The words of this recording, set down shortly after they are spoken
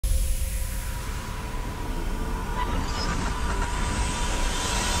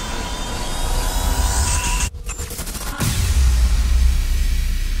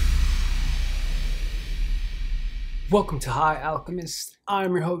Welcome to High Alchemist.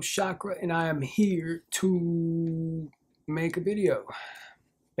 I'm your host Chakra, and I am here to make a video.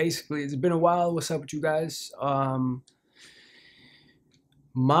 Basically, it's been a while. What's up with you guys?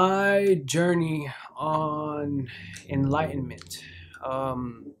 My journey on enlightenment.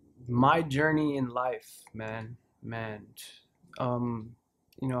 My journey in life, man. Um,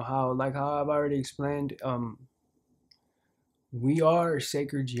 how I've already explained. We are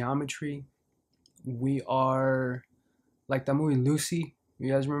sacred geometry. We are like that movie Lucy.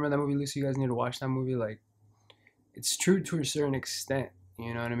 You guys remember that movie Lucy? You guys need to watch that movie. Like, it's true to a certain extent.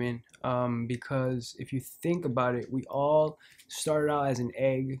 You know what I mean? Because if you think about it, we all started out as an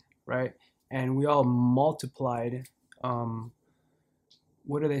egg, right? And we all multiplied. Um,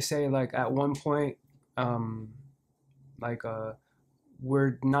 what do they say? Like at one point, um, like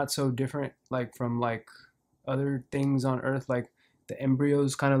we're not so different, like from like other things on Earth. Like the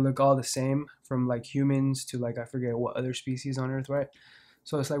embryos kind of look all the same from like humans to like I forget what other species on Earth, right?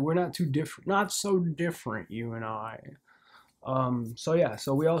 So it's like we're not too different, not so different, you and I. So yeah,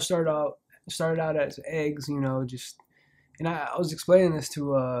 so we all started out as eggs, just and I was explaining this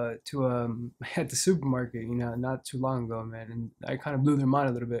to at the supermarket, not too long ago, man, and I kind of blew their mind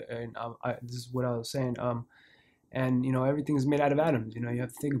a little bit, and this is what I was saying, and everything's made out of atoms, you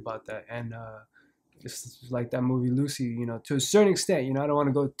have to think about that, and it's like that movie Lucy, to a certain extent, I don't want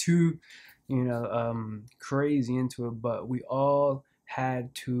to go too, crazy into it, but we all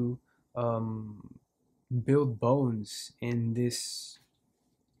had to um, build bones in this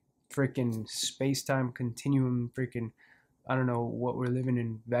freaking space-time continuum, freaking, I don't know what we're living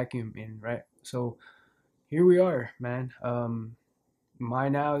in vacuum in, right? So here we are, man. My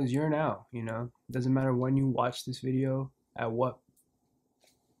now is your now, doesn't matter when you watch this video, at what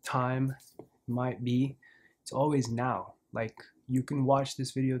time might be, it's always now. Like, you can watch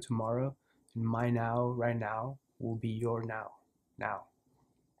this video tomorrow, and my now, right now, will be your now. Now.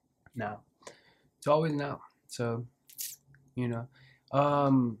 It's always now. So, you know,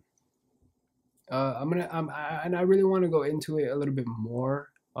 um, and I really want to go into it a little bit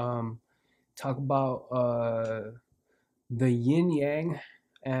more. Talk about the yin yang,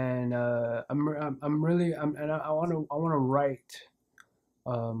 and and I want to write.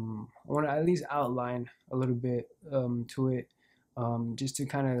 I want to at least outline a little bit to it, just to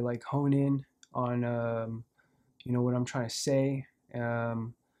kind of like hone in on what I'm trying to say,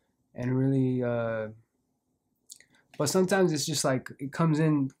 and really. But sometimes it's just like it comes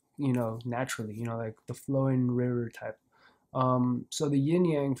in, naturally, like the flowing river type. So the yin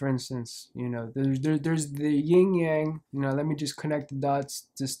yang, for instance, there's the yin yang. Let me just connect the dots.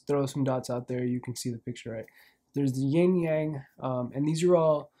 Just throw some dots out there. You can see the picture, right? There's the yin yang, and these are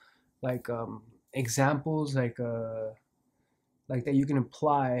all like examples, like that you can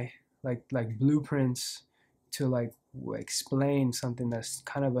apply, like blueprints to like explain something that's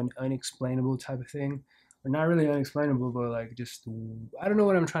kind of an unexplainable type of thing, or not really unexplainable, but like just I don't know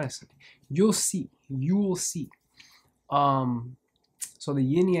what I'm trying to say. You will see. Um, so the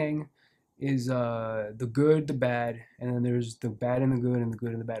yin yang is the good, the bad, and then there's the bad and the good, and the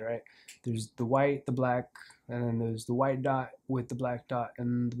good and the bad, right? There's the white, the black, and then there's the white dot with the black dot,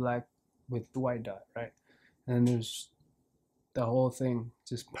 and the black with the white dot, right? And then there's the whole thing,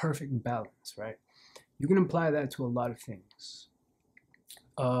 just perfect balance, right? You can apply that to a lot of things.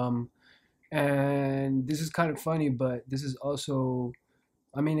 Um, and this is kind of funny, but this is also,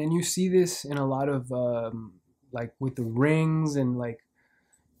 I mean, and you see this in a lot of like with the rings and like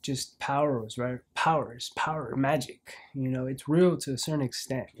just powers, right? Power, magic. It's real to a certain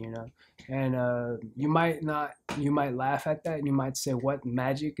extent. And you might laugh at that, and you might say, "What,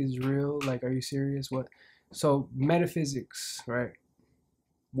 magic is real? Like, are you serious? What?" So metaphysics, right?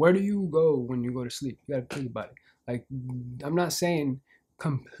 Where do you go when you go to sleep? You gotta think about it. Like, I'm not saying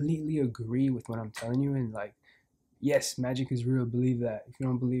completely agree with what I'm telling you, and like, yes, magic is real. Believe that. If you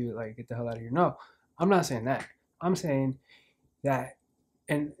don't believe it, like, get the hell out of here. No, I'm not saying that. I'm saying that,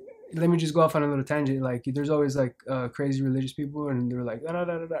 and let me just go off on a little tangent. Like, there's always like crazy religious people, and they're like, da, da,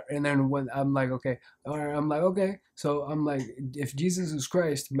 da, da, da. And then when I'm like, okay, all right, I'm like, okay. So I'm like, if Jesus is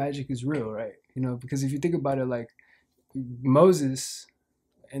Christ, magic is real, right? Because if you think about it, like Moses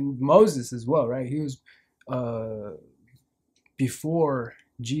and Moses as well, right? He was uh, before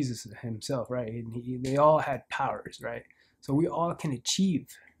Jesus himself, right? And they all had powers, right? So we all can achieve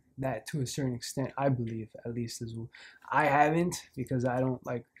that to a certain extent, I believe, at least as well. I haven't, because I don't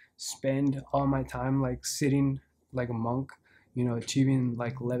like spend all my time like sitting like a monk, achieving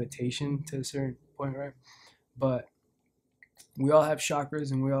like levitation to a certain point, right? But we all have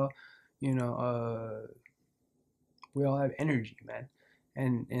chakras, and you know, uh, we all have energy, man.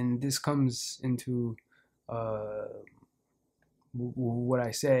 And this comes into uh, what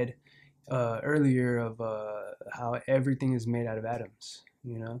I said earlier of how everything is made out of atoms.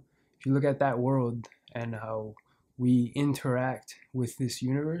 You know, if you look at that world and how we interact with this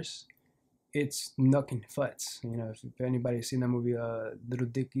universe, it's nothing futs. You know, if anybody's seen that movie, Little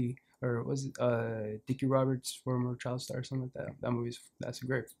Dicky, or was it Dickie Roberts, former child star, or something like that. That movie's that's a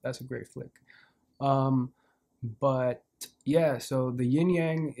great flick. Um, but yeah, so the yin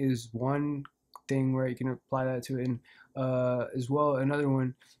yang is one thing where you can apply that to it, and as well another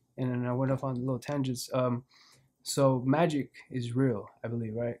one. And then I went off on little tangents. So magic is real, I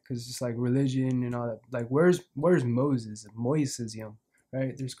believe, right? Because it's like religion and all that. Like, where's Moses, Moisesium,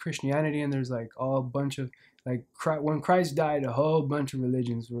 right? There's Christianity and there's like all bunch of like when Christ died, a whole bunch of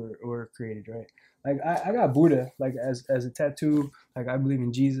religions were created, right? Like I got Buddha like as a tattoo. Like I believe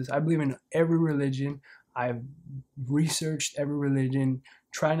in Jesus. I believe in every religion. I've researched every religion.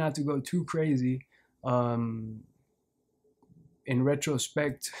 Try not to go too crazy. Um, in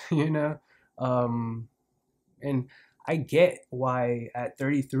retrospect, you know. Um, and I get why at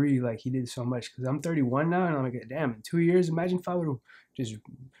 33, like he did so much because I'm 31 now, and I'm like, damn, in 2 years, imagine if I would have just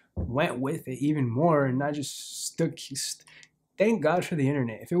went with it even more and not just stuck. Thank God for the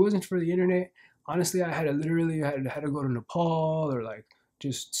internet. If it wasn't for the internet, honestly, I had to literally had to go to Nepal or like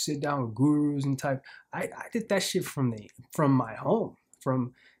just sit down with gurus and type. I did that shit from my home.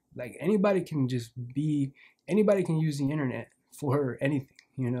 From like anybody can use the internet for anything,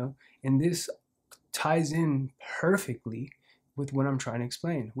 you know. And this ties in perfectly with what I'm trying to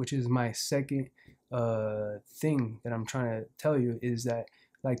explain, which is my second thing that I'm trying to tell you is that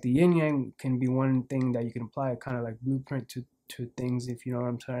like the yin yang can be one thing that you can apply kind of like blueprint to things, if you know what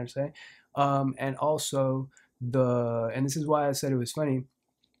I'm trying to say. And also and this is why I said it was funny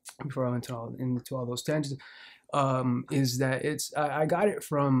before I went into all those tangents, is that I got it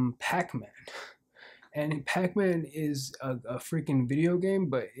from Pac-Man. And Pac-Man is a freaking video game,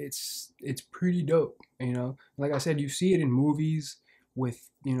 but it's pretty dope, you know. Like I said, you see it in movies with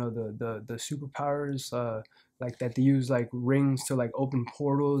you know the superpowers, like that they use like rings to like open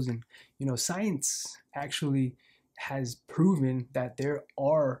portals, and you know science actually has proven that there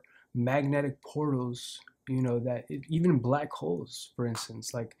are magnetic portals, you know, even black holes, for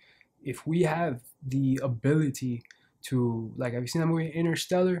instance, like if we have the ability to like, have you seen that movie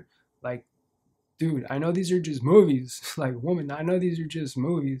Interstellar? Like, dude, I know these are just movies. Like, woman, I know these are just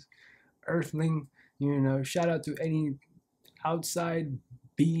movies. Earthling, you know, shout out to any outside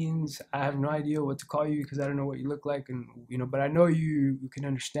beings. I have no idea what to call you because I don't know what you look like, and you know, but I know you can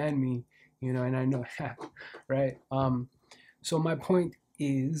understand me, you know, and I know right. So my point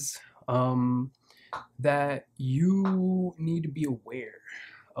is, that you need to be aware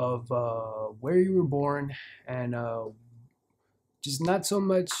of where you were born, and just not so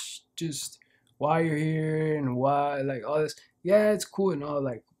much just why you're here and why like all this. Yeah, it's cool and all,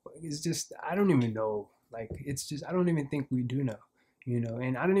 like it's just I don't even know. Like it's just I don't even think we do know, you know,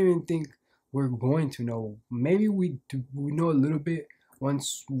 and I don't even think we're going to know. Maybe we know a little bit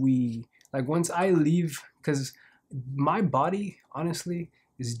once I leave, because my body honestly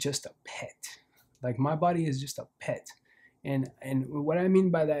is just a pet. Like my body is just a pet, and what I mean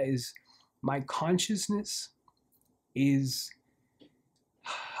by that is my consciousness is,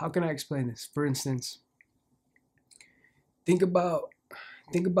 how can I explain this? For instance, think about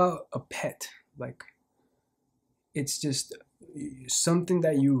a pet. Like it's just something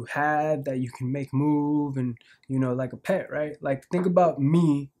that you had that you can make move, and you know, like a pet, right? Like think about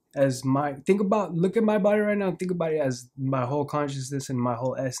me as look at my body right now, think about it as my whole consciousness and my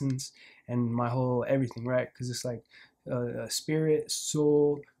whole essence and my whole everything, right? Because it's like spirit,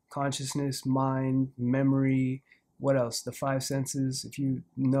 soul, consciousness, mind, memory, what else? The five senses. If you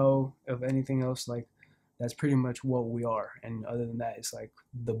know of anything else, like that's pretty much what we are. And other than that, it's like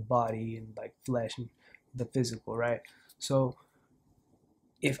the body and like flesh and the physical, right? So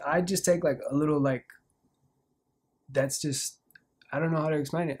if I just take like a little like, that's just, I don't know how to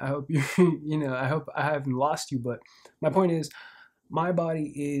explain it. I hope you you know, I hope I haven't lost you, but my point is my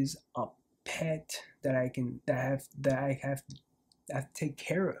body is a pet that I have to take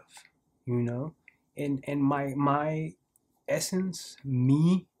care of, you know? And my essence,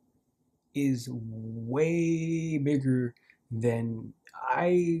 me, is way bigger than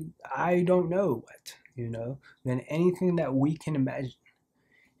I don't know what, you know, than anything that we can imagine.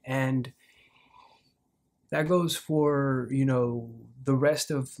 And that goes for, you know, the rest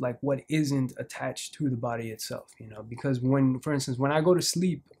of like what isn't attached to the body itself, you know, because when, for instance, when I go to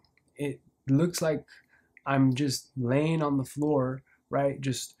sleep, it looks like I'm just laying on the floor, right?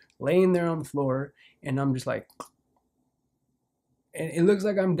 Just laying there on the floor, and I'm just like, and it looks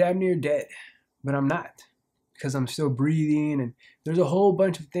like I'm damn near dead, but I'm not. because I'm still breathing, and there's a whole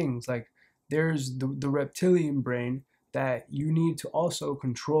bunch of things. Like there's the reptilian brain that you need to also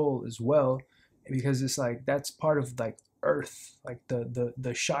control as well, because it's like that's part of like earth, like the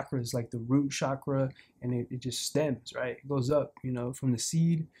chakras, like the root chakra, and it just stems, right? It goes up, from the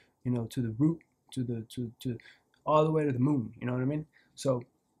seed, to the root, to all the way to the moon, you know what I mean? So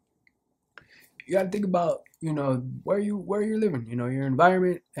you got to think about, where you're living, your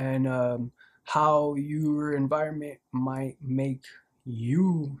environment, and how your environment might make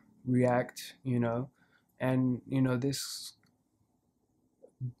you react, and this,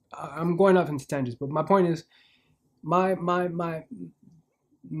 I'm going off into tangents, but my point is, my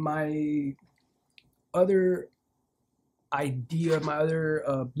other idea, my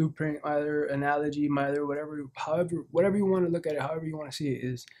other blueprint, my other analogy, my other whatever you want to look at it, however you want to see it,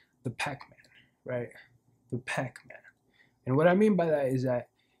 is the Pac-Man, right? The Pac-Man. And what I mean by that is that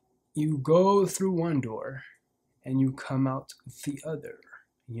you go through one door and you come out the other,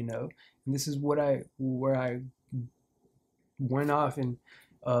 And this is where I went off and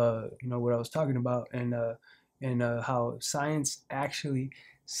what I was talking about, and how scientifically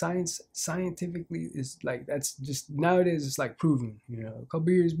is like, that's just nowadays it's like proven, a couple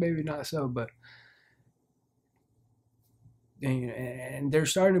years maybe not so, but and they're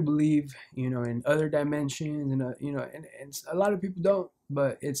starting to believe, in other dimensions, and and a lot of people don't,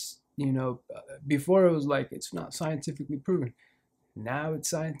 but it's, before it was like it's not scientifically proven. Now it's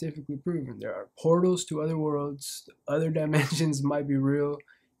scientifically proven. There are portals to other worlds, other dimensions might be real.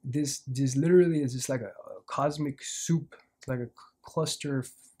 This literally is just like a cosmic soup. It's like a cluster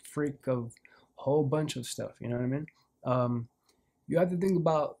freak of a whole bunch of stuff. You know what I mean? You have to think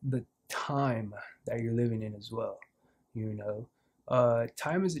about the time that you're living in as well.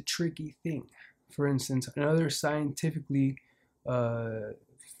 Time is a tricky thing. For instance, another scientifically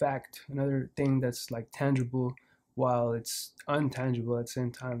fact, another thing that's like tangible while it's untangible at the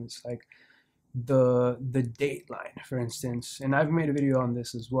same time, it's like the dateline, for instance. And I've made a video on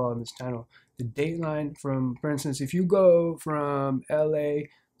this as well on this channel. The dateline, from, for instance, if you go from LA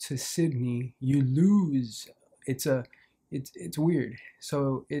to Sydney, you lose. It's weird.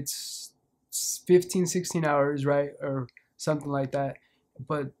 So it's 15, 16 hours, right? Or something like that.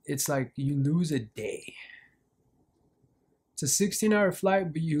 But it's like you lose a day. It's a 16-hour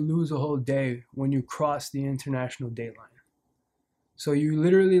flight, but you lose a whole day when you cross the international date line. So you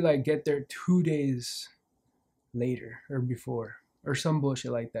literally like get there 2 days later or before, or some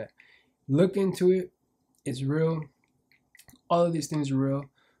bullshit like that. Look into it. It's real. All of these things are real.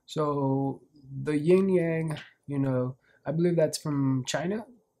 So the yin yang, I believe that's from China.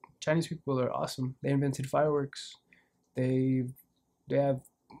 Chinese people are awesome. They invented fireworks. They have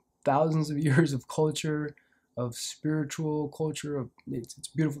thousands of years of culture, of spiritual culture. It's a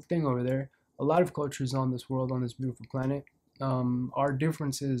beautiful thing over there. A lot of cultures on this world, on this beautiful planet. Our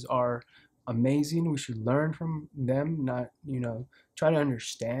differences are amazing. We should learn from them, not, try to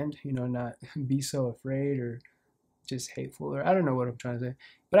understand, not be so afraid or just hateful, or I don't know what I'm trying to say.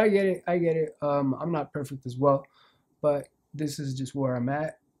 But I get it. I'm not perfect as well, but this is just where I'm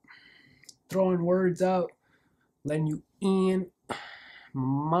at. Throwing words out, letting you in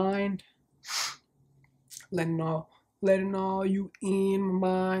my mind, letting all you in my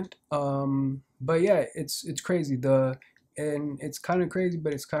mind. But yeah, it's crazy. And it's kind of crazy,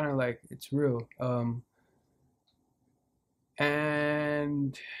 but it's kind of like it's real.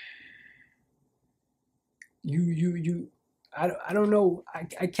 And I don't know.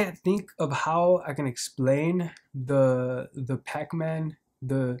 I can't think of how I can explain the Pac-Man,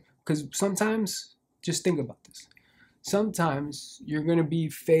 because sometimes, just think about this. Sometimes you're gonna be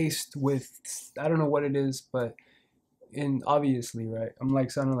faced with, I don't know what it is, but obviously, right? I'm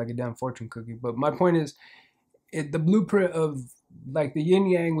like sounding like a damn fortune cookie, but my point is, the blueprint of like the yin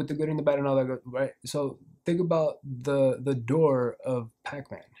yang with the good and the bad and all that, right? So think about the door of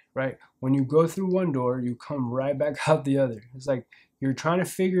Pac-Man, right? When you go through one door, you come right back out the other. It's like you're trying to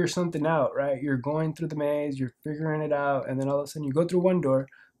figure something out, right? You're going through the maze, you're figuring it out, and then all of a sudden you go through one door,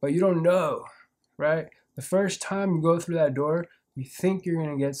 but you don't know, right? The first time you go through that door, you think you're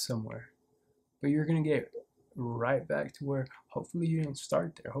gonna get somewhere, but you're gonna get right back to where hopefully you didn't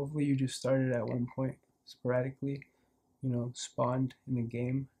start there. Hopefully you just started at one point sporadically, spawned in the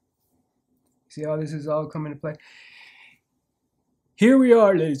game. See how this is all coming to play? Here we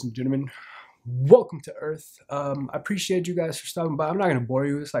are, ladies and gentlemen. Welcome to Earth. I appreciate you guys for stopping by. I'm not gonna bore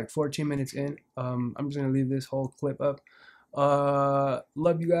you. It's like 14 minutes in. I'm just gonna leave this whole clip up.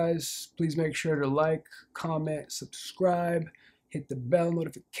 Love you guys. Please make sure to like, comment, subscribe, hit the bell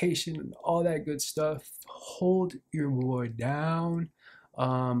notification, and all that good stuff. Hold your boy down.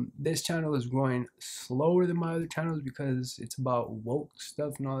 This channel is growing slower than my other channels because it's about woke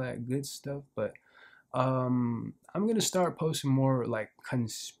stuff and all that good stuff. But I'm gonna start posting more like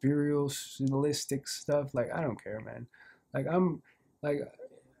conspiracialistic stuff. Like I don't care, man. Like I'm like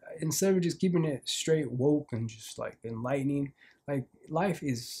instead of just keeping it straight woke and just like enlightening, like life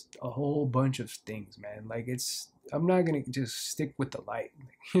is a whole bunch of things, man. Like it's I'm not gonna just stick with the light.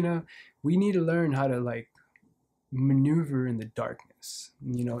 You know, we need to learn how to like maneuver in the darkness.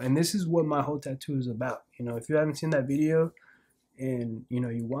 You know, and this is what my whole tattoo is about. You know, if you haven't seen that video and you know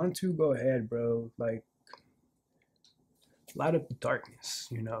you want to, go ahead, bro. Like light up the darkness,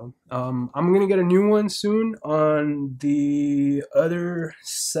 you know. I'm gonna get a new one soon on the other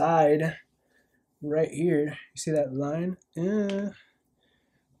side right here. You see that line?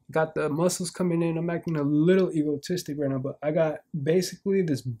 Got the muscles coming in. I'm acting a little egotistic right now, but I got basically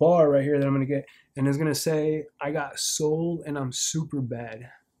this bar right here that I'm gonna get, and it's gonna say, I got soul and I'm super bad.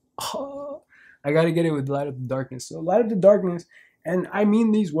 Oh, I gotta get it with light up the darkness. So light up the darkness, and I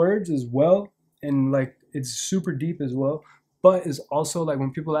mean these words as well, and like it's super deep as well. But it's also like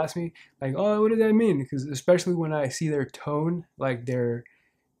when people ask me, like, oh, what does that mean? Because especially when I see their tone, like they're,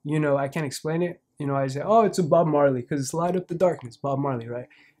 you know, I can't explain it. You know, I say, oh, it's a Bob Marley because it's light up the darkness, Bob Marley, right?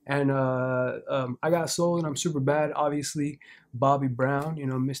 And I got soul and I'm super bad. Obviously, Bobby Brown, you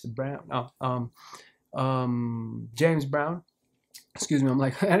know, Mr. Brown. James Brown. Excuse me. I'm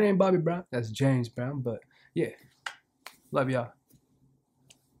like, that ain't Bobby Brown. That's James Brown. But yeah, love y'all.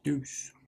 Deuce.